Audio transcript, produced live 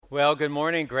Well, good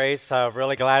morning, Grace.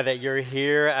 Really glad that you're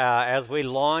here as we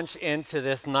launch into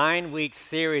this 9-week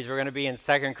series. We're going to be in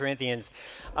 2 Corinthians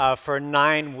for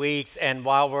 9 weeks. And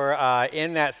while we're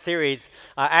in that series,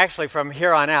 actually from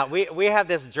here on out, we have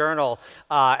this journal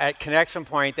at Connection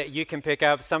Point that you can pick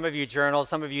up. Some of you journal,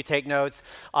 some of you take notes.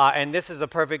 And this is a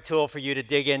perfect tool for you to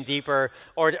dig in deeper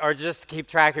or just keep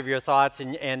track of your thoughts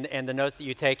and the notes that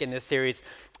you take in this series.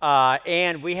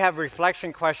 And we have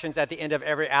reflection questions at the end of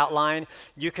every outline.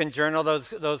 You can journal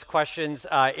those questions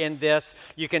in this.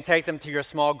 You can take them to your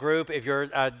small group if you're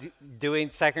doing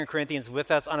 2 Corinthians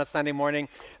with us on a Sunday morning.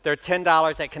 They're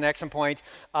 $10 at Connection Point.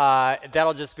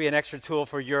 That'll just be an extra tool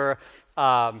for your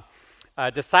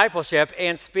discipleship.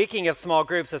 And speaking of small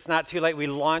groups, it's not too late. We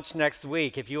launch next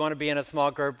week. If you want to be in a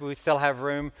small group, we still have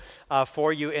room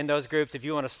for you in those groups. If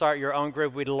you want to start your own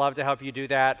group, we'd love to help you do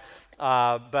that.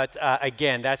 But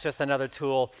again, that's just another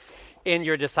tool in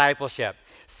your discipleship.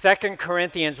 2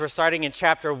 Corinthians, we're starting in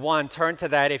chapter 1. Turn to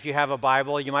that if you have a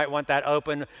Bible. You might want that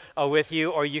open with you,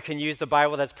 or you can use the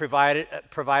Bible that's provided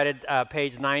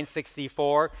page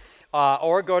 964,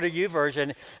 or go to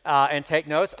YouVersion and take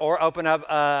notes, or open up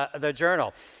the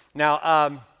journal.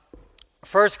 Now,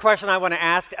 first question I want to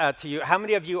ask to you, how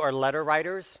many of you are letter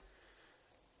writers?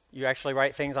 You actually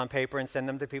write things on paper and send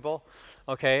them to people?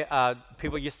 Okay,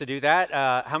 people used to do that.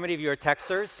 How many of you are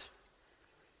texters?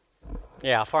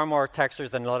 Yeah, far more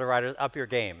texters than letter writers. Up your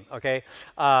game, okay?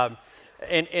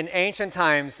 In ancient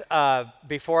times,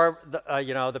 before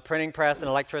the printing press and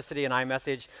electricity and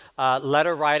iMessage,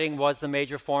 letter writing was the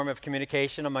major form of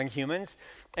communication among humans,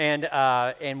 and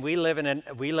we live in an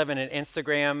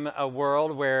Instagram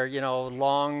world where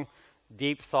long,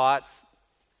 deep thoughts.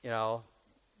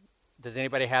 Does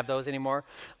anybody have those anymore?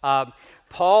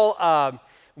 Paul,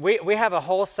 we have a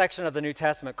whole section of the New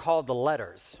Testament called the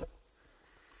letters.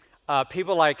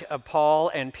 People like Paul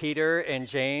and Peter and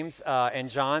James and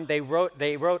John, they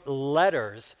wrote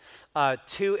letters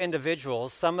to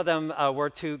individuals. Some of them were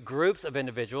to groups of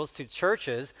individuals, to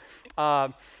churches,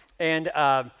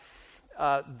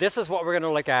 this is what we're going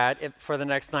to look at for the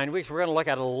next 9 weeks. We're going to look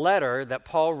at a letter that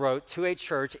Paul wrote to a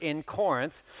church in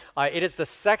Corinth. It is the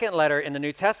second letter in the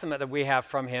New Testament that we have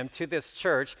from him to this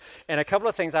church. And a couple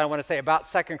of things I want to say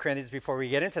about 2 Corinthians before we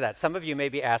get into that. Some of you may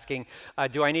be asking,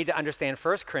 do I need to understand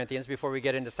 1 Corinthians before we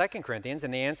get into 2 Corinthians?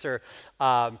 And the answer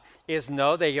is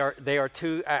no. They are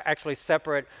two actually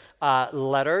separate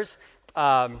letters.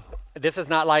 This is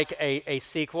not like a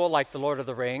sequel like The Lord of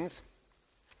the Rings.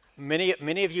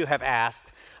 Many of you have asked,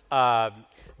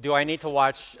 do I need to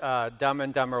watch Dumb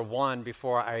and Dumber 1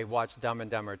 before I watch Dumb and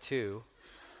Dumber 2?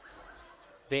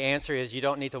 The answer is you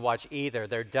don't need to watch either.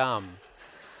 They're dumb.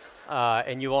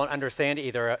 And you won't understand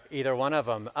either one of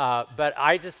them. But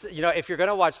I just, if you're going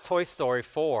to watch Toy Story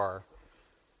 4,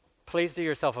 please do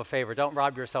yourself a favor. Don't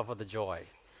rob yourself of the joy.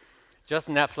 Just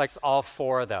Netflix all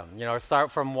 4 of them.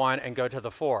 Start from 1 and go to the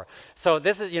 4. So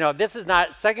this is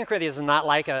not, 2 Corinthians is not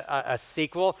like a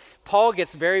sequel. Paul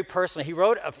gets very personal. He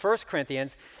wrote 1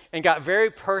 Corinthians and got very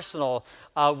personal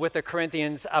with the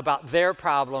Corinthians about their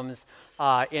problems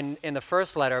in the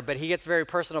first letter, but he gets very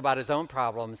personal about his own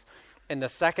problems in the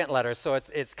second letter. So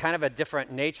it's kind of a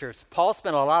different nature. Paul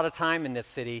spent a lot of time in this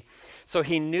city, so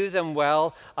he knew them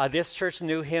well. This church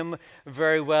knew him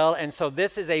very well. And so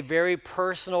this is a very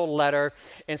personal letter.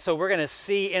 And so we're going to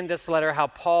see in this letter how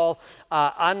Paul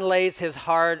unlays his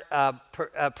heart,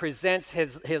 presents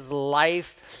his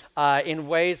life in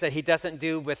ways that he doesn't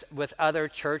do with other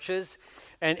churches.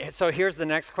 And so here's the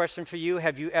next question for you.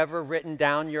 Have you ever written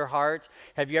down your heart?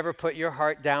 Have you ever put your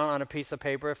heart down on a piece of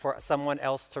paper for someone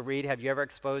else to read? Have you ever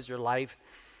exposed your life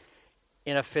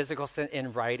in a physical sense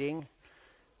in writing?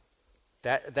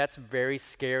 That's very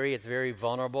scary. It's very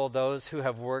vulnerable. Those who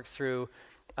have worked through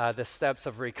the steps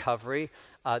of recovery,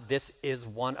 this is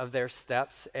one of their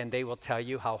steps, and they will tell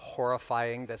you how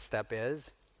horrifying that step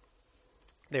is.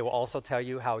 They will also tell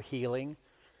you how healing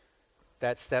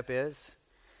that step is.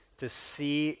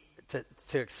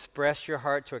 To express your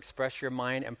heart, to express your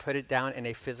mind, and put it down in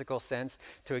a physical sense,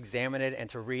 to examine it and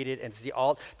to read it and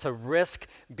to risk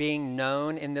being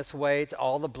known in this way, to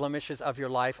all the blemishes of your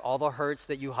life, all the hurts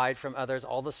that you hide from others,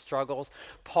 all the struggles.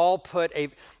 Paul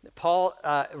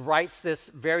writes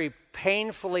this very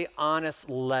painfully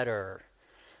honest letter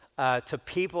to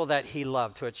people that he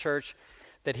loved, to a church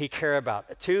that he cared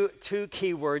about. Two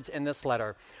key words in this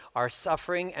letter are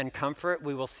suffering and comfort.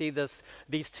 We will see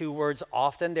these two words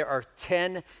often. There are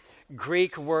 10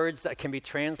 Greek words that can be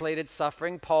translated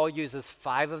suffering. Paul uses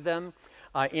 5 of them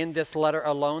in this letter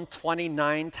alone.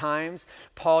 29 times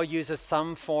Paul uses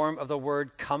some form of the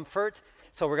word comfort.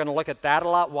 So we're going to look at that a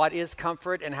lot. What is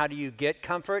comfort and how do you get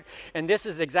comfort? And this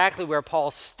is exactly where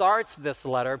Paul starts this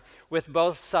letter, with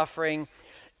both suffering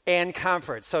and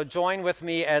comfort. So join with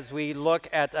me as we look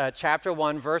at chapter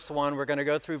 1, verse 1. We're going to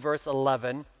go through verse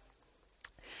 11.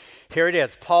 Here it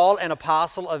is. Paul, an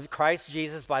apostle of Christ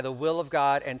Jesus by the will of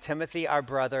God, and Timothy, our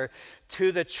brother,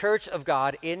 to the church of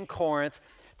God in Corinth,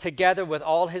 together with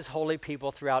all his holy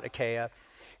people throughout Achaia.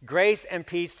 Grace and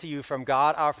peace to you from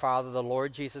God our Father, the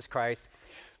Lord Jesus Christ.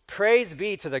 Praise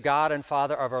be to the God and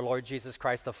Father of our Lord Jesus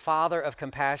Christ, the Father of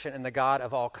compassion and the God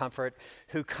of all comfort,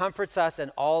 who comforts us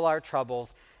in all our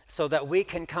troubles, so that we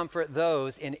can comfort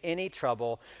those in any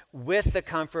trouble with the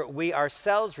comfort we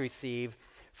ourselves receive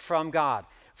from God.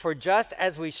 For just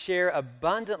as we share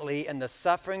abundantly in the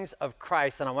sufferings of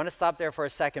Christ, and I want to stop there for a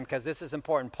second because this is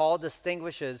important. Paul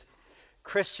distinguishes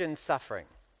Christian suffering.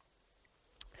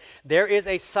 There is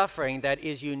a suffering that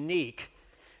is unique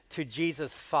to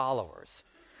Jesus' followers.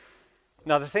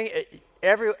 Now, the thing,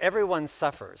 everyone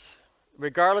suffers,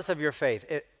 regardless of your faith.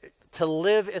 To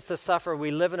live is to suffer. We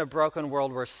live in a broken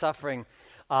world. We're suffering.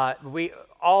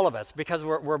 All of us, because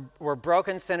we're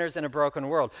broken sinners in a broken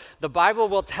world. The Bible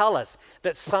will tell us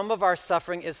that some of our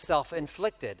suffering is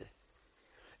self-inflicted.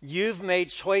 You've made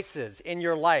choices in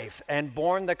your life and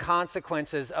borne the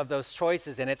consequences of those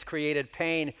choices, and it's created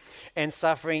pain and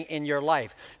suffering in your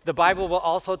life. The Bible will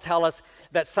also tell us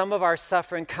that some of our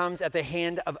suffering comes at the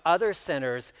hand of other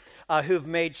sinners who've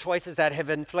made choices that have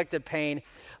inflicted pain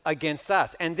against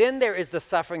us. And then there is the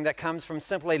suffering that comes from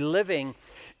simply living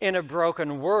in a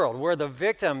broken world. We're the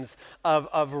victims of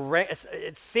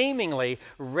seemingly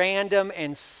random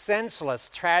and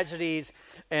senseless tragedies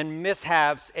and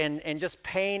mishaps and just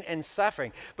pain and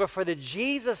suffering. But for the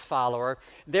Jesus follower,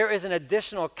 there is an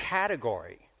additional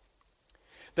category.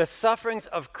 The sufferings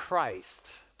of Christ,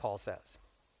 Paul says.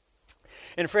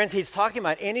 And friends, he's talking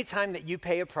about any time that you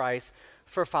pay a price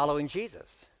for following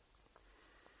Jesus.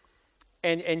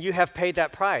 And you have paid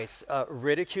that price.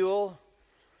 Ridicule,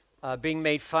 being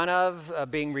made fun of,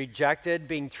 being rejected,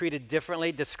 being treated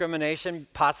differently, discrimination,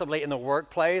 possibly in the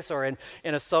workplace or in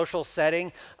a social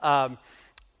setting,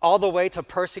 all the way to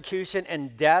persecution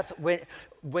and death.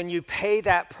 When you pay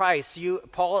that price,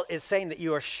 Paul is saying that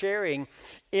you are sharing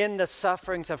in the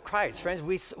sufferings of Christ. Friends,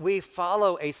 we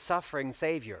follow a suffering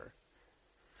Savior.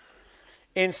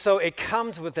 And so it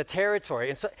comes with the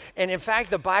territory. And in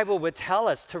fact, the Bible would tell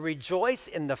us to rejoice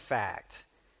in the fact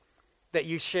that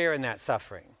you share in that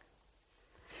suffering.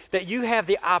 That you have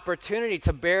the opportunity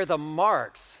to bear the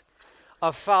marks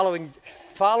of following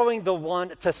the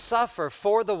one, to suffer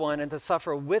for the one and to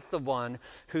suffer with the one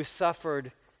who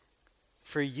suffered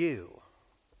for you.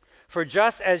 For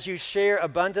just as you share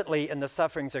abundantly in the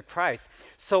sufferings of Christ,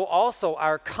 so also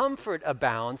our comfort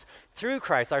abounds through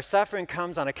Christ. Our suffering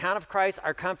comes on account of Christ.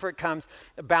 Our comfort comes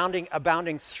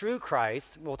abounding through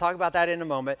Christ. We'll talk about that in a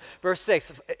moment. Verse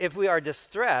 6, if we are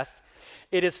distressed,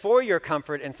 it is for your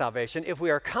comfort and salvation. If we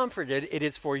are comforted, it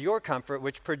is for your comfort,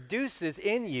 which produces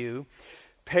in you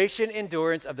patient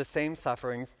endurance of the same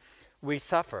sufferings we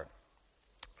suffer.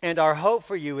 And our hope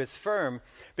for you is firm,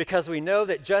 because we know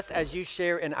that just as you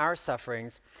share in our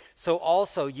sufferings, so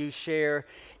also you share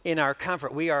in our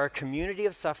comfort. We are a community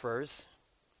of sufferers,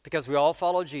 because we all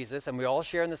follow Jesus and we all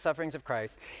share in the sufferings of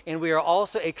Christ. And we are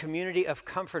also a community of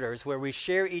comforters, where we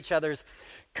share each other's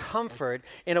comfort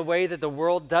in a way that the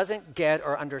world doesn't get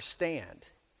or understand.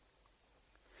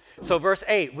 So verse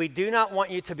 8, we do not want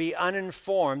you to be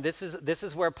uninformed. This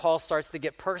is where Paul starts to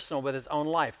get personal with his own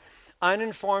life.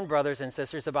 Uninformed brothers and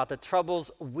sisters about the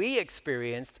troubles we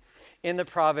experienced in the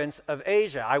province of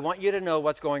Asia. I want you to know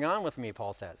what's going on with me,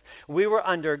 Paul says. We were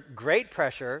under great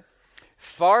pressure,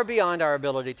 far beyond our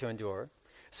ability to endure,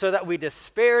 so that we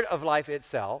despaired of life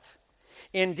itself.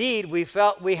 Indeed, we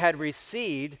felt we had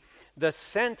received the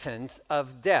sentence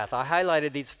of death. I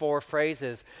highlighted these four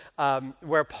phrases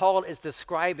where Paul is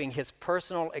describing his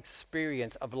personal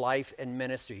experience of life and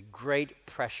ministry. Great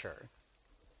pressure.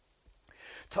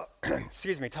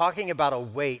 Talking about a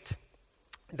weight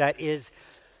that is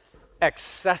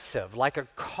excessive, like a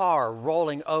car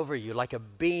rolling over you, like a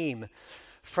beam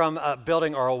from a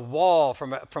building or a wall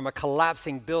from a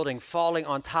collapsing building falling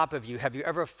on top of you. Have you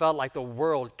ever felt like the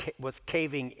world was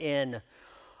caving in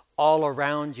all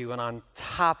around you and on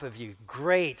top of you?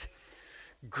 Great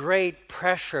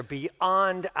pressure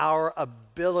beyond our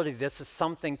ability. This is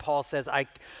something Paul says,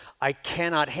 I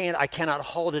cannot handle, I cannot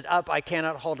hold it up, I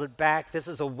cannot hold it back. This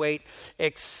is a weight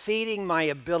exceeding my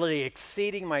ability,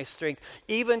 exceeding my strength,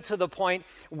 even to the point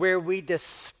where we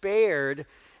despaired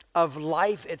of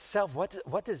life itself.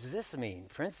 What does this mean?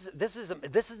 Friends, this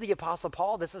is the Apostle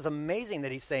Paul. This is amazing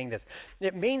that he's saying this.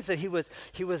 It means that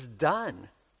he was done.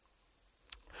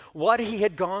 What he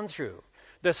had gone through,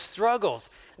 the struggles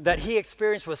that he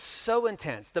experienced was so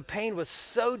intense. The pain was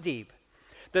so deep.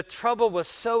 The trouble was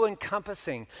so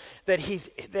encompassing that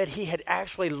he had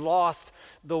actually lost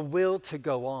the will to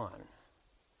go on.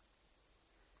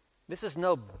 This is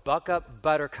no buck up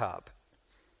buttercup.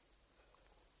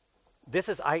 This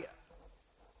is,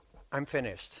 I'm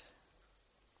finished.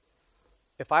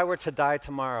 If I were to die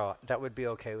tomorrow, that would be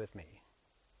okay with me.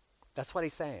 That's what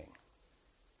he's saying.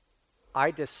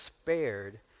 I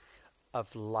despaired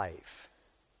of life.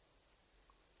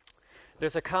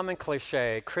 There's a common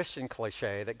cliche, Christian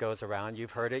cliche, that goes around.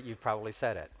 You've heard it, you've probably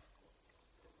said it.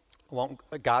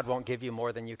 God won't give you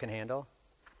more than you can handle.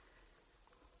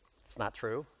 It's not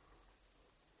true.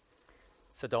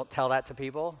 So don't tell that to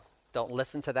people. Don't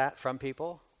listen to that from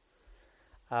people.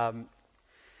 It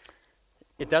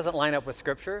doesn't line up with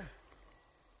Scripture.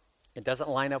 It doesn't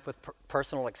line up with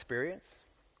personal experience.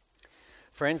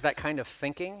 Friends, that kind of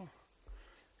thinking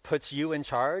puts you in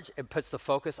charge. It puts the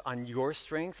focus on your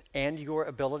strength and your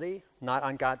ability, not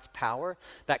on God's power.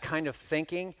 That kind of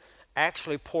thinking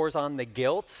actually pours on the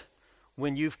guilt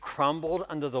when you've crumbled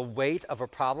under the weight of a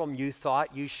problem you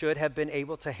thought you should have been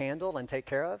able to handle and take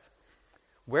care of.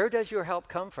 Where does your help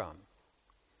come from?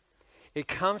 It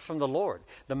comes from the Lord,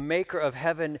 the maker of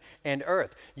heaven and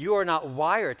earth. You are not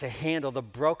wired to handle the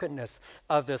brokenness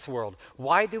of this world.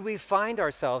 Why do we find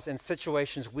ourselves in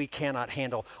situations we cannot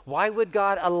handle? Why would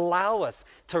God allow us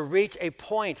to reach a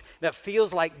point that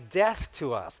feels like death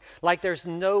to us, like there's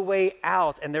no way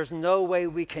out and there's no way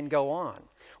we can go on?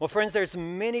 Well, friends, there's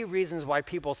many reasons why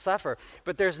people suffer,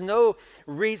 but there's no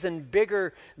reason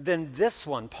bigger than this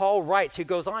one. Paul writes, he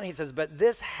goes on, he says, but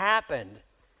this happened.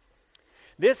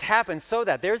 This happened so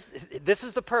that this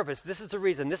is the purpose, this is the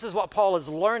reason, this is what Paul is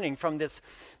learning from this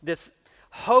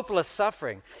hopeless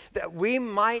suffering, that we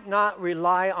might not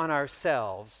rely on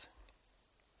ourselves,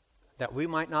 but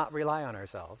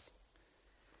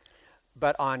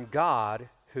on God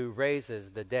who raises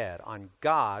the dead. On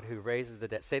God who raises the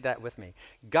dead. Say that with me.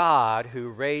 God who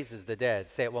raises the dead.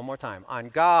 Say it one more time. On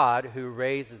God who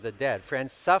raises the dead.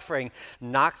 Friends, suffering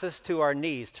knocks us to our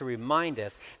knees to remind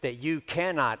us that you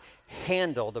cannot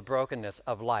handle the brokenness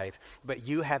of life, but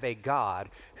you have a God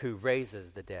who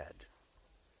raises the dead.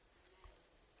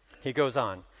 He goes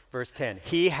on, verse 10,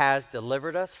 he has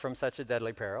delivered us from such a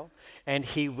deadly peril, and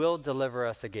he will deliver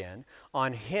us again.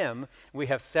 On him we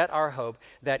have set our hope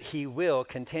that he will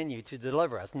continue to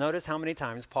deliver us. Notice how many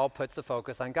times Paul puts the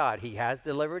focus on God. He has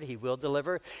delivered, he will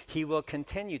deliver, he will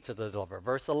continue to deliver.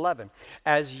 Verse 11,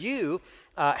 as you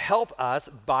help us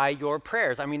by your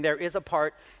prayers. I mean, there is a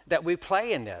part that we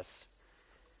play in this.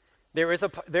 There's a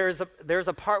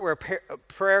part where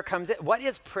prayer comes in. What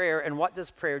is prayer and what does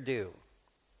prayer do?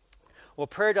 Well,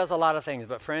 prayer does a lot of things,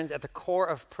 but friends, at the core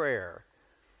of prayer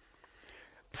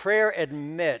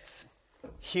admits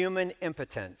human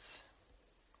impotence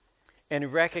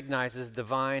and recognizes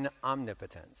divine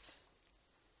omnipotence.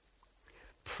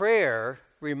 Prayer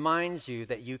reminds you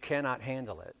that you cannot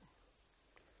handle it,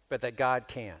 but that God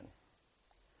can.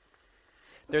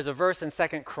 There's a verse in 2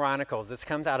 Chronicles. This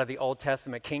comes out of the Old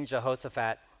Testament. King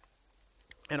Jehoshaphat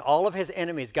and all of his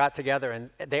enemies got together, and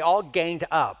they all ganged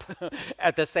up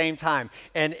at the same time.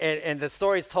 And the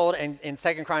story is told in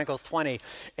 2 Chronicles 20.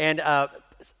 And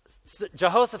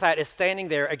Jehoshaphat is standing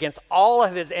there against all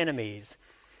of his enemies,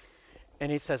 and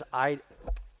he says,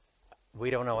 we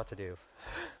don't know what to do.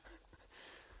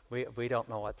 We don't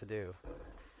know what to do.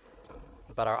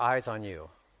 But our eyes on you.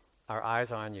 Our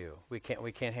eyes on you. We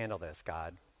can't handle this,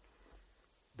 God.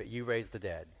 But you raise the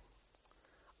dead.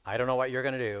 I don't know what you're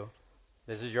going to do.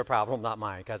 This is your problem, not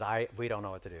mine, because we don't know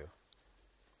what to do.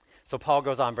 So Paul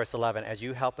goes on, verse 11, as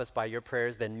you help us by your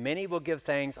prayers, then many will give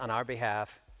thanks on our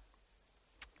behalf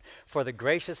for the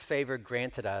gracious favor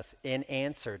granted us in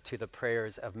answer to the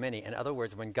prayers of many. In other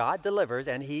words, when God delivers,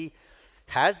 and he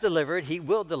has delivered, he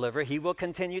will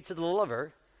continue to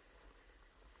deliver.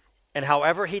 And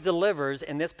however he delivers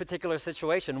in this particular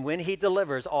situation, when he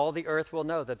delivers, all the earth will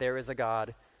know that there is a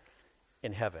God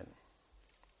in heaven.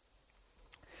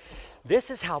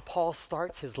 This is how Paul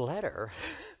starts his letter.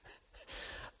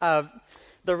 The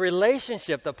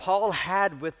relationship that Paul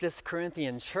had with this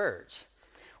Corinthian church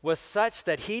was such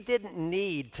that he didn't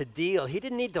need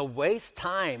to waste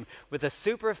time with the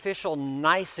superficial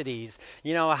niceties.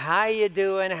 You know, how you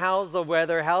doing? How's the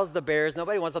weather? How's the Bears?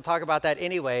 Nobody wants to talk about that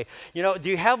anyway. You know,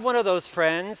 do you have one of those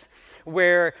friends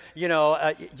where,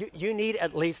 you need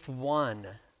at least one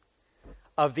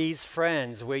of these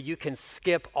friends where you can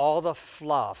skip all the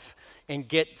fluff and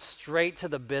get straight to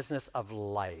the business of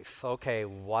life. Okay,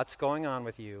 what's going on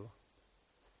with you?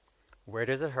 Where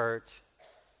does it hurt?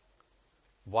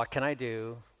 What can I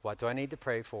do? What do I need to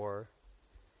pray for?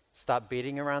 Stop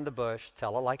beating around the bush.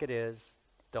 Tell it like it is.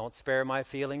 Don't spare my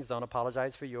feelings. Don't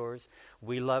apologize for yours.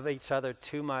 We love each other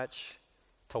too much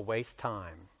to waste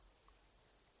time.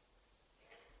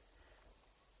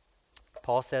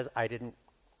 Paul says, I didn't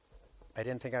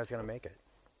think I was going to make it.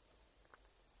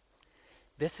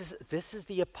 This is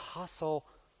the Apostle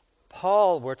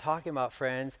Paul we're talking about,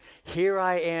 friends. Here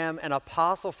I am, an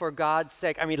apostle for God's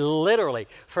sake. I mean, literally,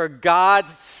 for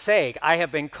God's sake, I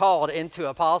have been called into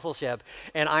apostleship,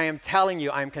 and I am telling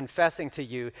you, I'm confessing to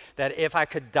you that if I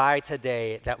could die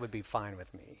today, that would be fine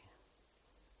with me.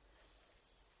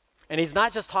 And he's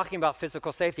not just talking about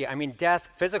physical safety. I mean,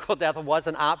 physical death was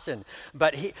an option,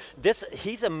 but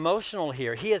he's emotional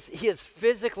here. He is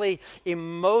physically,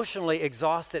 emotionally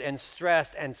exhausted and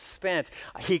stressed and spent.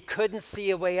 He couldn't see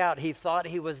a way out. He thought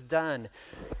he was done.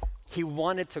 He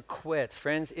wanted to quit.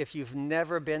 Friends, if you've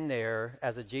never been there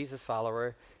as a Jesus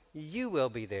follower, you will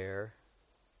be there.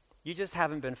 You just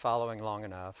haven't been following long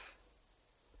enough.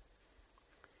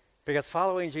 Because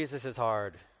following Jesus is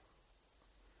hard.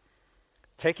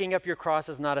 Taking up your cross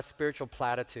is not a spiritual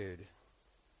platitude.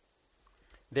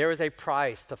 There is a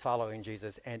price to following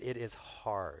Jesus, and it is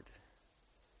hard.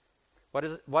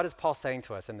 What is Paul saying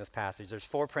to us in this passage? There's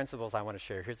 4 principles I want to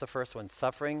share. Here's the first one,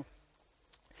 suffering.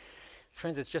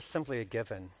 Friends, it's just simply a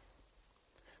given.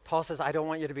 Paul says, I don't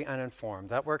want you to be uninformed.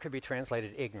 That word could be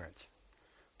translated ignorant.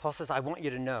 Paul says, I want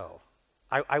you to know.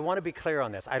 I want to be clear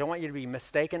on this. I don't want you to be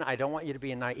mistaken. I don't want you to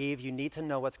be naive. You need to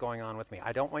know what's going on with me.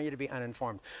 I don't want you to be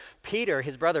uninformed. Peter,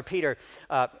 his brother Peter,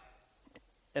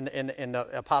 in the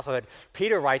apostlehood,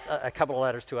 Peter writes a couple of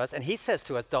letters to us, and he says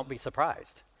to us, don't be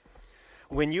surprised.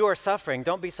 When you are suffering,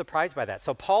 don't be surprised by that.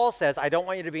 So Paul says, I don't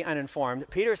want you to be uninformed.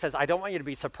 Peter says, I don't want you to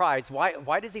be surprised.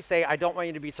 Why does he say, I don't want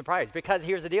you to be surprised? Because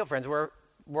here's the deal, friends.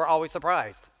 We're always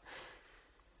surprised.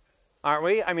 Aren't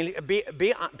we? I mean,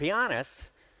 be honest.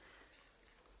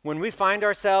 When we find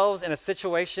ourselves in a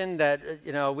situation that,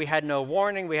 we had no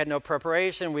warning, we had no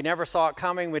preparation, we never saw it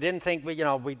coming, we didn't think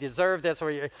we deserved this,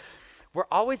 we're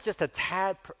always just a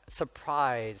tad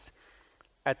surprised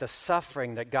at the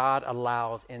suffering that God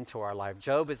allows into our life.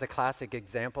 Job is a classic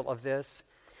example of this.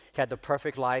 He had the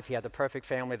perfect life, he had the perfect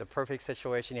family, the perfect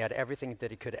situation, he had everything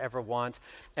that he could ever want,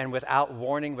 and without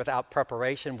warning, without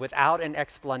preparation, without an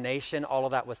explanation, all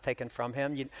of that was taken from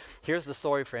him. Here's the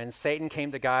story, friends. Satan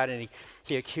came to God and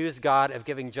he accused God of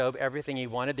giving Job everything he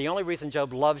wanted. The only reason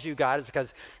Job loves you, God, is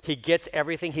because he gets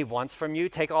everything he wants from you.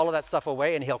 Take all of that stuff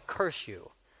away and he'll curse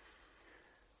you.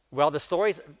 Well, the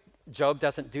stories, Job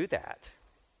doesn't do that.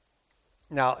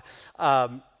 Now,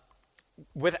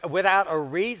 without a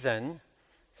reason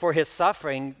for his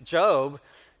suffering, Job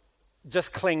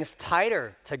just clings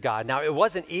tighter to God. Now, it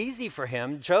wasn't easy for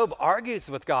him. Job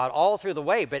argues with God all through the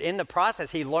way, but in the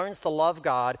process, he learns to love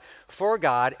God for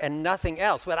God and nothing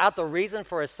else without the reason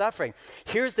for his suffering.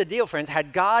 Here's the deal, friends.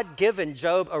 Had God given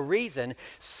Job a reason,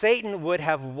 Satan would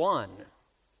have won.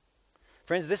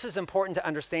 Friends, this is important to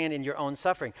understand in your own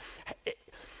suffering.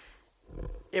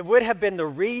 It would have been the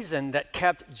reason that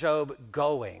kept Job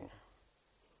going.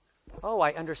 Oh,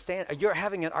 I understand. You're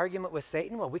having an argument with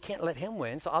Satan? Well, we can't let him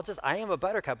win, so I am a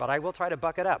buttercup, but I will try to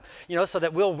buck it up, so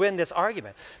that we'll win this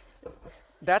argument.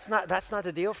 That's not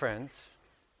the deal, friends.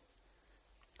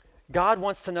 God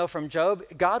wants to know from Job.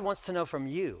 God wants to know from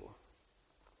you.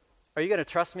 Are you going to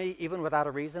trust me even without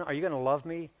a reason? Are you going to love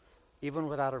me even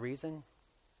without a reason?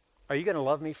 Are you going to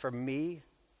love me for me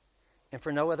and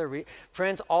for no other reason?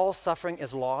 Friends, all suffering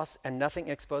is loss, and nothing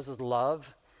exposes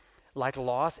love like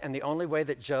loss, and the only way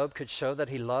that Job could show that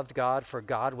he loved God for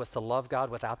God was to love God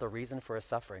without the reason for his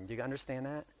suffering. Do you understand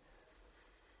that?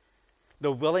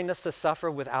 The willingness to suffer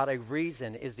without a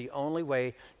reason is the only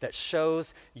way that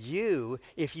shows you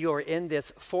if you are in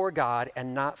this for God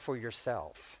and not for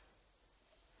yourself,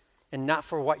 and not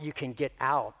for what you can get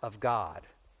out of God.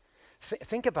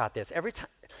 Think about this. Every time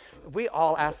we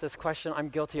all ask this question, I'm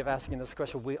guilty of asking this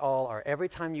question, we all are. Every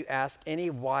time you ask any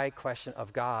why question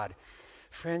of God,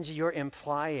 friends, you're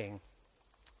implying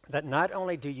that not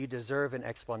only do you deserve an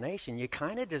explanation, you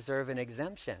kind of deserve an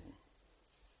exemption.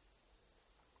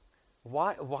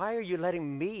 Why are you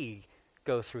letting me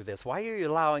go through this? Why are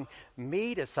you allowing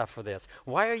me to suffer this?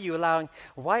 Why are you allowing,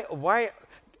 be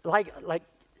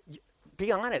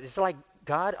honest. It's like,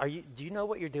 God, do you know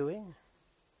what you're doing?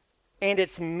 And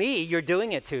it's me you're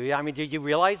doing it to. I mean, do you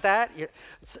realize that?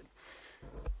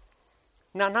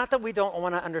 Now, not that we don't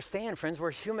want to understand, friends.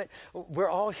 We're human. We're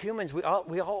all humans. We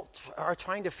all are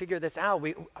trying to figure this out.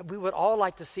 We would all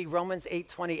like to see Romans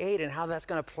 8:28 and how that's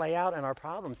going to play out in our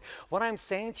problems. What I'm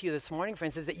saying to you this morning,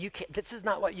 friends, is that this is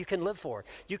not what you can live for.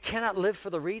 You cannot live for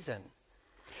the reason.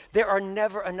 There are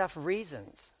never enough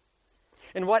reasons.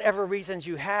 And whatever reasons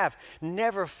you have,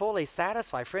 never fully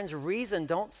satisfy. Friends, reasons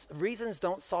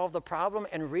don't solve the problem,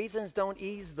 and reasons don't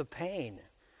ease the pain.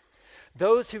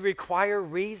 Those who require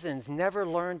reasons never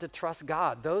learn to trust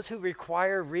God. Those who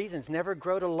require reasons never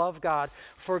grow to love God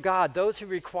for God. Those who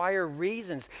require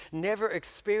reasons never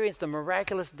experience the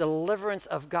miraculous deliverance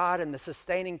of God and the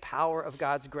sustaining power of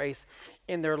God's grace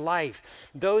in their life.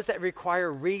 Those that require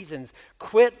reasons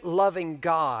quit loving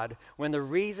God when the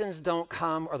reasons don't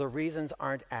come or the reasons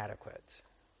aren't adequate.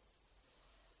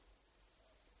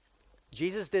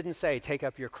 Jesus didn't say, "Take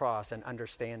up your cross and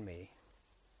understand me."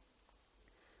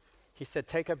 He said,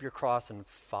 "Take up your cross and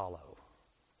follow."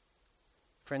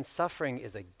 Friends, suffering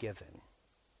is a given.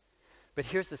 But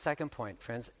here's the second point,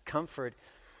 friends. Comfort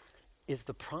is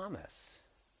the promise.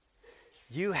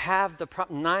 You have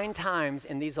 9 times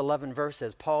in these 11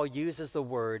 verses, Paul uses the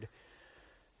word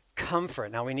comfort.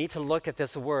 Now we need to look at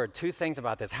this word. 2 things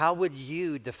about this. How would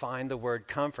you define the word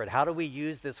comfort? How do we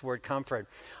use this word comfort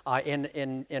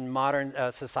in modern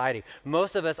society?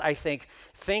 Most of us, I think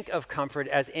of comfort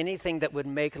as anything that would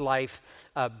make life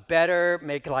better,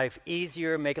 make life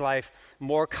easier, make life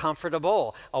more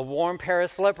comfortable. A warm pair of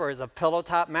slippers, a pillow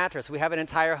top mattress. We have an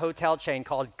entire hotel chain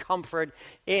called Comfort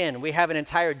Inn. We have an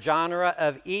entire genre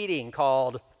of eating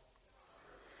called,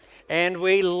 and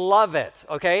we love it,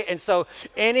 okay? And so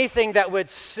anything that would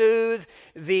soothe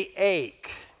the ache.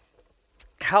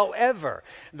 However,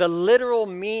 the literal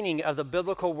meaning of the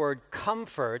biblical word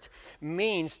comfort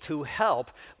means to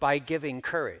help by giving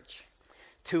courage.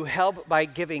 To help by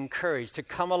giving courage, to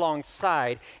come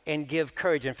alongside and give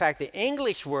courage. In fact, the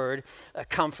English word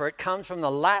comfort comes from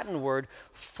the Latin word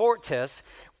fortis,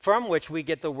 from which we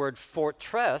get the word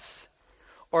fortress,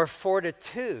 or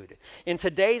fortitude. In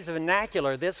today's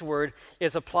vernacular, this word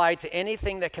is applied to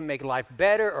anything that can make life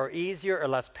better or easier or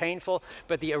less painful,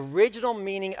 but the original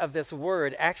meaning of this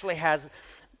word actually has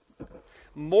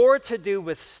more to do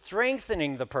with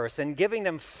strengthening the person, giving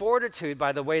them fortitude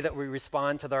by the way that we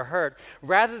respond to their hurt,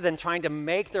 rather than trying to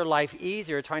make their life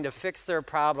easier, trying to fix their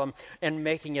problem and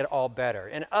making it all better.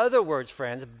 In other words,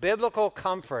 friends, biblical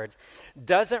comfort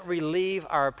doesn't relieve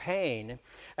our pain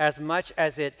as much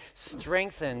as it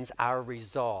strengthens our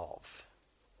resolve.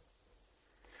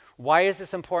 Why is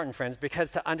this important, friends?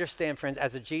 Because to understand, friends,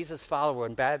 as a Jesus follower,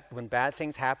 when bad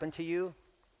things happen to you,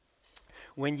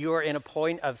 when you're in a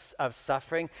point of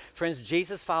suffering, friends,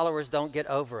 Jesus followers don't get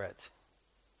over it.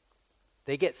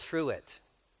 They get through it.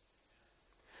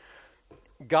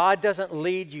 God doesn't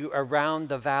lead you around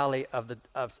the valley of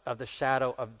the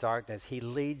shadow of darkness. He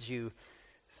leads you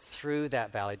through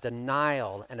that valley.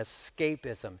 Denial and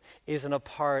escapism isn't a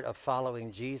part of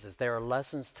following Jesus. There are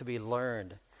lessons to be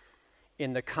learned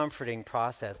in the comforting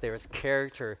process. There is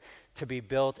character to be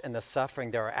built in the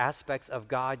suffering. There are aspects of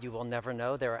God you will never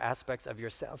know. There are aspects of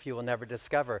yourself you will never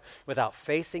discover without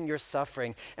facing your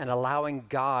suffering and allowing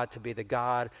God to be the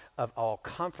God of all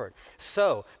comfort.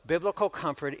 So, biblical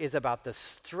comfort is about the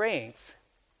strength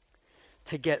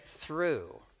to get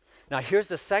through. Now, here's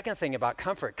the second thing about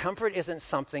comfort. Comfort isn't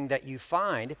something that you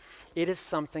find. It is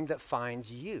something that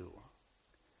finds you.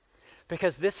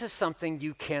 Because this is something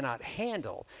you cannot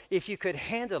handle. If you could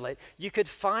handle it, you could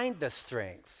find the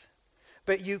strength.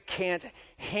 But you can't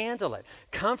handle it.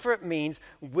 Comfort means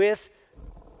with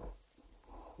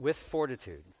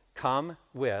fortitude. Come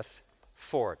with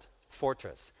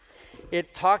fortress.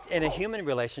 It talked in a human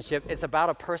relationship, it's about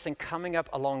a person coming up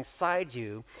alongside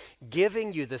you,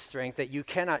 giving you the strength that you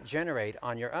cannot generate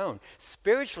on your own.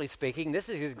 Spiritually speaking, this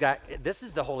is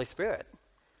the Holy Spirit.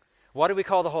 What do we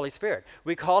call the Holy Spirit?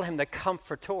 We call him the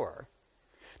comforter,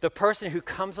 the person who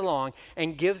comes along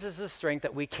and gives us the strength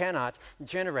that we cannot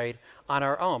generate on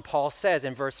our own. Paul says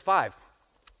in verse 5,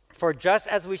 "For just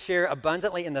as we share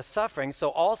abundantly in the suffering,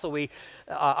 so also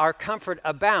our comfort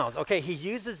abounds." Okay, he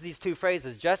uses these 2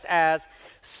 phrases, just as,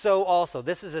 so also.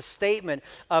 This is a statement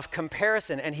of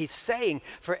comparison, and he's saying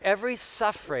for every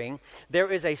suffering,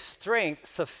 there is a strength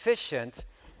sufficient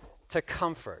to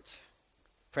comfort.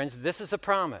 Friends, this is a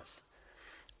promise.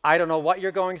 I don't know what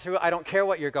you're going through. I don't care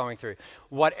what you're going through.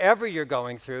 Whatever you're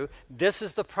going through, this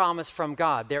is the promise from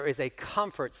God. There is a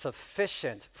comfort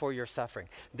sufficient for your suffering.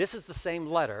 This is the same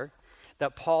letter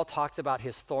that Paul talks about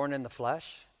his thorn in the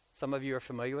flesh. Some of you are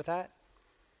familiar with that.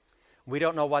 We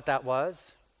don't know what that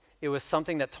was. It was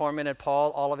something that tormented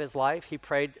Paul all of his life. He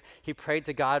prayed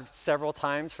to God several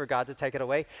times for God to take it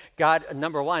away. God,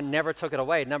 number one, never took it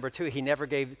away. Number two, he never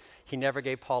gave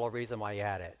Paul a reason why he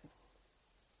had it.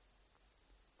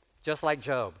 Just like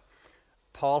Job,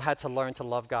 Paul had to learn to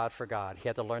love God for God. He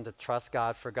had to learn to trust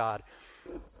God for God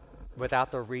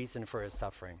without the reason for his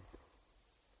suffering.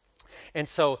 And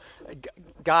so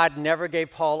God never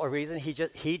gave Paul a reason.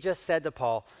 He just said to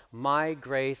Paul, "My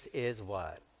grace is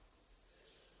what?"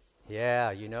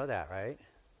 Yeah, you know that, right?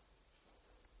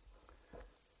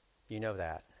 You know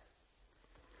that.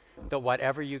 That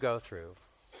whatever you go through,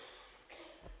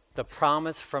 the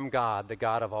promise from God, the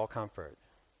God of all comfort,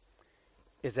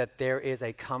 is that there is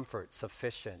a comfort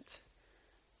sufficient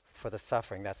for the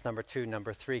suffering. That's number two.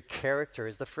 Number three, character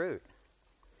is the fruit.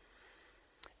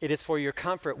 It is for your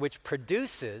comfort, which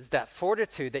produces, that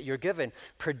fortitude that you're given,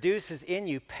 produces in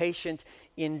you patient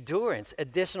endurance,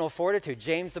 additional fortitude.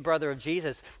 James, the brother of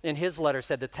Jesus, in his letter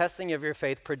said, the testing of your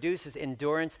faith produces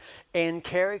endurance and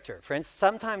character. Friends,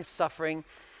 sometimes suffering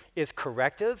is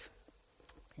corrective.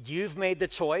 You've made the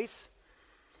choice.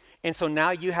 And so now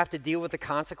you have to deal with the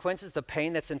consequences, the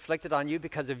pain that's inflicted on you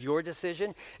because of your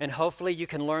decision, and hopefully you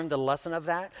can learn the lesson of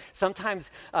that.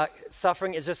 Sometimes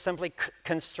suffering is just simply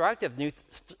constructive.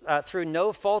 Through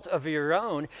no fault of your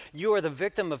own, you are the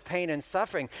victim of pain and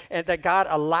suffering, and that God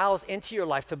allows into your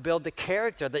life to build the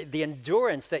character, the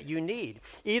endurance that you need.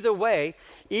 Either way,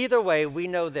 we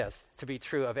know this to be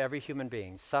true of every human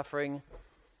being. Suffering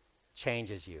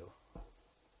changes you.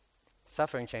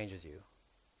 Suffering changes you.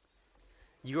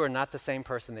 You are not the same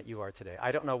person that you are today.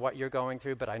 I don't know what you're going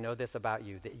through, but I know this about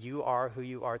you, that you are who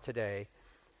you are today.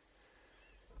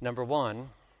 Number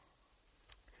one,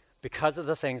 because of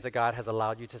the things that God has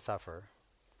allowed you to suffer,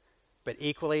 but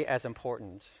equally as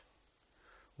important,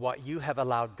 what you have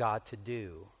allowed God to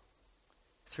do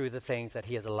through the things that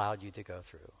he has allowed you to go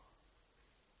through.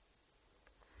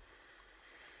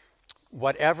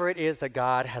 Whatever it is that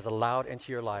God has allowed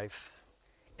into your life,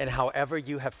 and however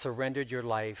you have surrendered your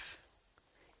life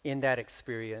in that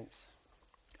experience.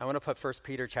 I want to put 1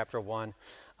 Peter chapter 1.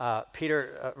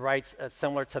 Peter writes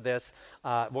similar to this.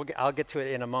 I'll get to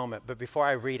it in a moment, but before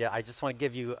I read it, I just want to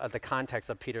give you the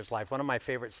context of Peter's life. One of my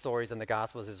favorite stories in the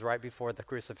Gospels is right before the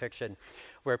crucifixion,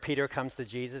 where Peter comes to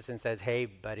Jesus and says, "Hey,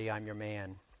 buddy, I'm your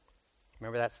man."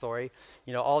 Remember that story?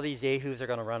 You know, all these yahoos are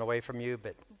going to run away from you,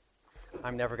 but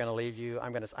I'm never going to leave you.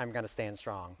 I'm going to stand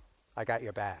strong. I got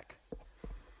your back.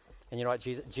 And you know what?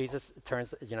 Jesus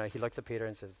turns, he looks at Peter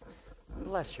and says,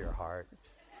 "Bless your heart."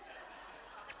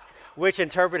 Which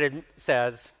interpreted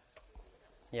says,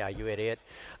 "Yeah, you idiot.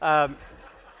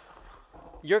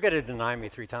 You're going to deny me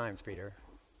 3 times, Peter.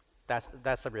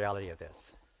 That's the reality of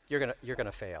this. You're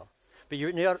gonna fail." But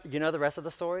you know the rest of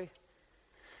the story?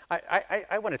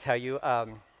 I want to tell you,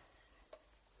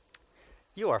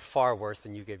 you are far worse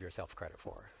than you give yourself credit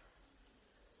for.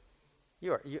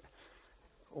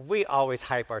 We always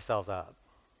hype ourselves up.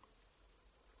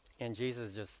 And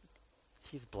Jesus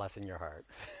he's blessing your heart.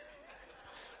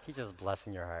 He's just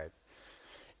blessing your heart.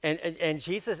 And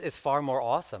Jesus is far more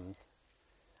awesome.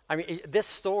 I mean, this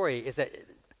story is that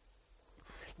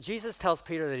Jesus tells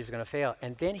Peter that he's going to fail,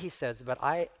 and then he says, "But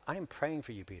I am praying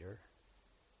for you, Peter.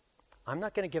 I'm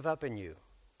not going to give up on you.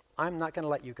 I'm not going to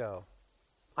let you go.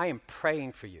 I am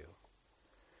praying for you."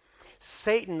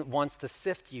 Satan wants to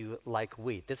sift you like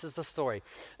wheat. This is the story.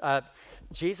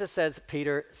 Jesus says,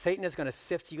 "Peter, Satan is going to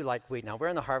sift you like wheat." Now, we're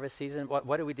in the harvest season.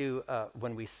 What do we do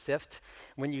when we sift?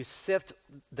 When you sift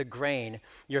the grain,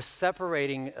 you're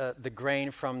separating the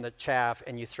grain from the chaff,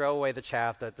 and you throw away the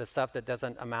chaff, the stuff that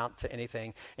doesn't amount to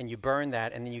anything, and you burn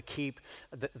that, and then you keep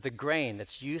the grain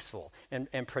that's useful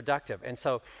and productive. And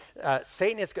so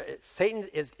Satan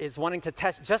is wanting to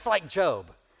test, just like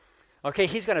Job. Okay,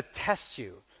 he's going to test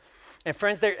you. And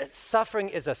friends, suffering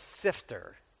is a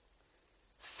sifter.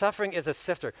 Suffering is a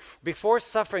sifter. Before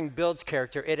suffering builds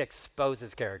character, it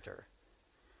exposes character.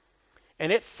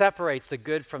 And it separates the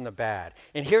good from the bad.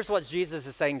 And here's what Jesus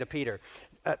is saying to Peter.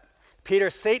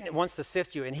 Peter, Satan wants to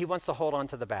sift you, and he wants to hold on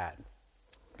to the bad.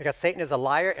 Because Satan is a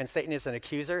liar, and Satan is an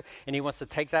accuser, and he wants to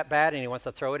take that bad, and he wants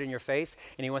to throw it in your face,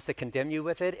 and he wants to condemn you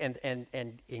with it,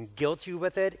 and guilt you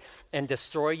with it, and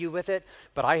destroy you with it.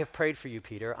 But I have prayed for you,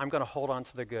 Peter. I'm going to hold on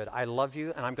to the good. I love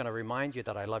you, and I'm going to remind you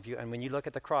that I love you. And when you look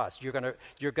at the cross, you're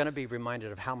going to be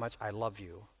reminded of how much I love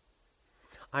you.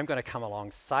 I'm going to come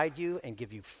alongside you and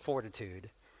give you fortitude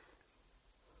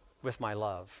with my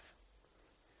love.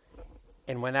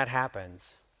 And when that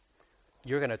happens,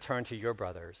 you're going to turn to your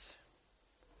brothers,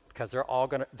 because they're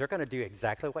going to do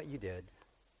exactly what you did.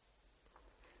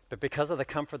 But because of the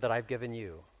comfort that I've given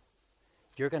you,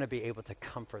 you're going to be able to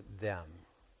comfort them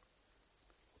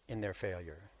in their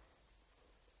failure.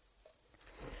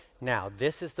 Now,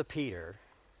 this is the Peter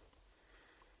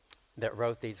that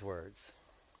wrote these words.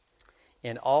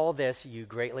 In all this you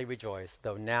greatly rejoice,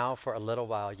 though now for a little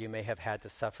while you may have had to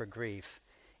suffer grief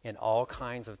in all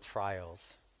kinds of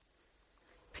trials.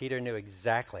 Peter knew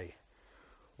exactly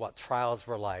what trials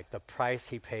were like, the price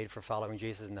he paid for following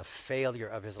Jesus, and the failure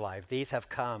of his life. These have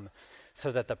come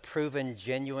so that the proven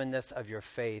genuineness of your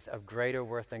faith, of greater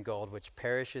worth than gold, which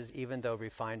perishes even though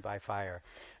refined by fire,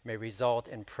 may result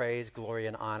in praise, glory,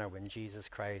 and honor when Jesus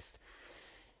Christ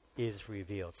is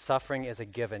revealed. Suffering is a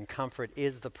given. Comfort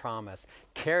is the promise.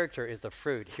 Character is the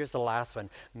fruit. Here's the last one.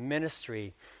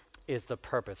 Ministry is the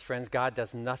purpose. Friends, God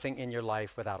does nothing in your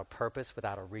life without a purpose,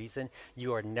 without a reason.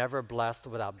 You are never blessed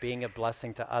without being a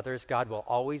blessing to others. God will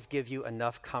always give you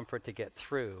enough comfort to get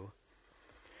through,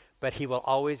 but he will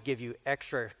always give you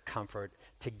extra comfort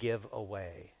to give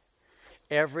away.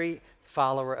 Every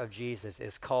follower of Jesus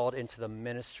is called into the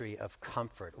ministry of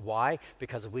comfort. Why?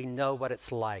 Because we know what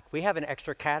it's like. We have an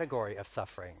extra category of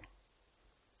suffering.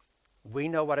 We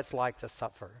know what it's like to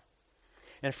suffer.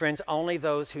 And friends, only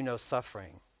those who know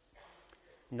suffering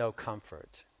know comfort.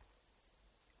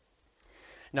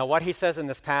 Now, what he says in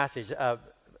this passage, a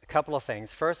couple of things.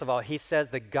 First of all, he says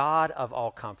the God of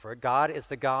all comfort. God is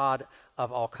the God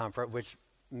of all comfort, which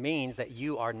means that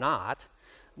you are not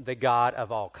the God of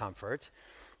all comfort.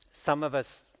 Some of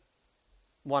us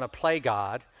want to play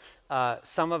God.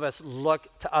 Some of us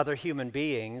look to other human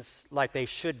beings like they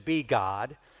should be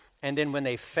God, and then when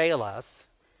they fail us,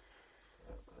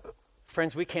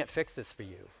 friends, we can't fix this for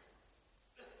you.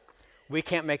 We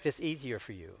can't make this easier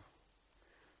for you.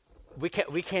 We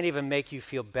can't even make you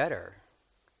feel better.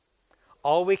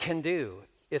 All we can do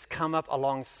is come up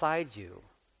alongside you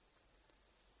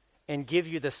and give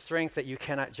you the strength that you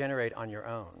cannot generate on your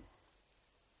own.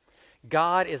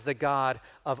 God is the God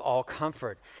of all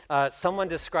comfort. Someone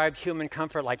described human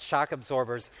comfort like shock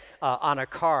absorbers on a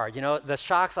car. You know, the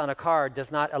shocks on a car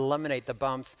does not eliminate the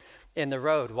bumps in the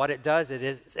road. What it does,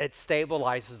 it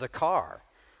stabilizes the car.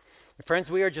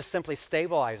 Friends, we are just simply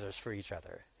stabilizers for each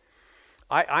other.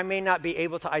 I may not be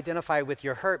able to identify with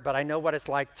your hurt, but I know what it's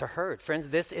like to hurt. Friends,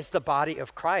 this is the body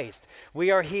of Christ.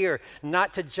 We are here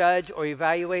not to judge or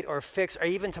evaluate or fix or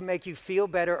even to make you feel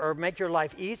better or make your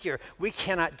life easier. We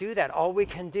cannot do that. All we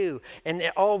can do and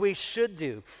all we should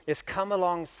do is come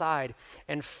alongside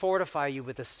and fortify you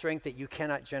with the strength that you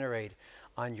cannot generate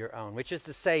on your own, which is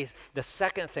to say, the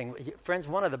second thing, friends,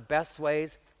 one of the best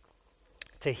ways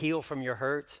to heal from your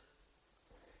hurt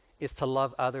is to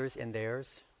love others in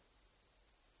theirs.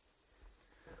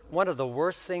 One of the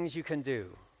worst things you can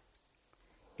do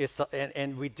is to,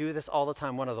 and we do this all the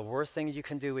time, one of the worst things you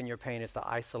can do in your pain is to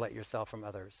isolate yourself from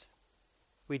others.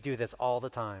 We do this all the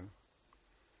time.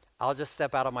 I'll just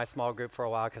step out of my small group for a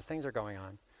while because things are going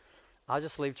on. I'll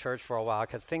just leave church for a while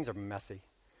because things are messy.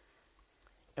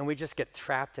 And we just get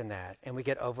trapped in that, and we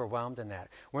get overwhelmed in that.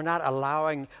 We're not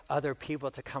allowing other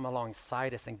people to come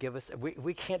alongside us and give us,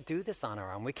 we can't do this on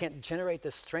our own. We can't generate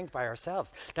this strength by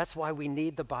ourselves. That's why we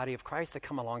need the body of Christ to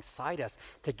come alongside us,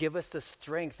 to give us the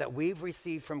strength that we've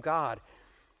received from God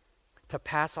to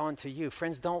pass on to you.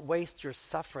 Friends, don't waste your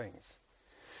sufferings.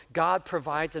 God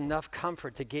provides enough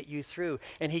comfort to get you through,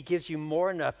 and he gives you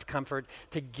more enough comfort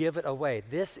to give it away.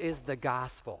 This is the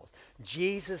gospel.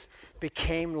 Jesus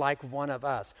became like one of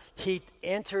us. He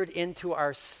entered into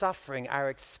our suffering, our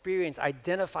experience,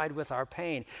 identified with our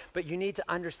pain. But you need to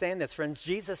understand this, friends.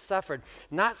 Jesus suffered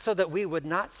not so that we would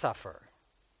not suffer.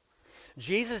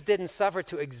 Jesus didn't suffer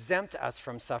to exempt us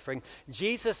from suffering.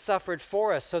 Jesus suffered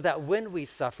for us so that when we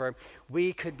suffer,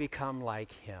 we could become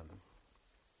like him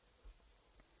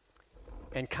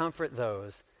and comfort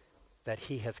those that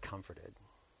he has comforted.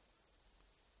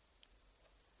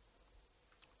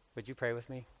 Would you pray with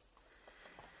me?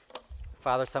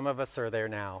 Father, some of us are there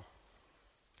now.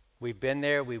 We've been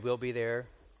there, we will be there.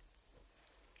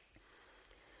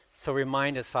 So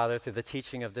remind us, Father, through the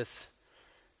teaching of this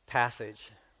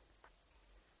passage,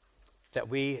 that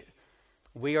we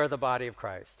are the body of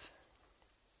Christ,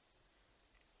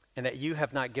 and that you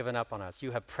have not given up on us.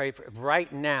 You have prayed for,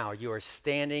 right now, you are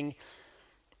standing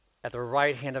at the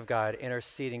right hand of God,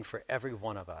 interceding for every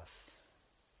one of us.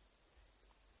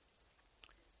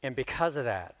 And because of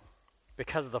that,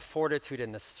 because of the fortitude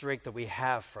and the strength that we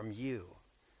have from you,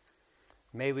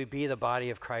 may we be the body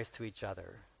of Christ to each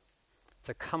other,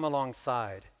 to come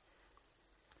alongside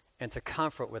and to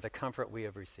comfort with the comfort we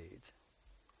have received.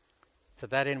 To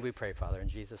that end we pray, Father, in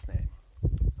Jesus' name.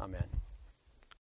 Amen.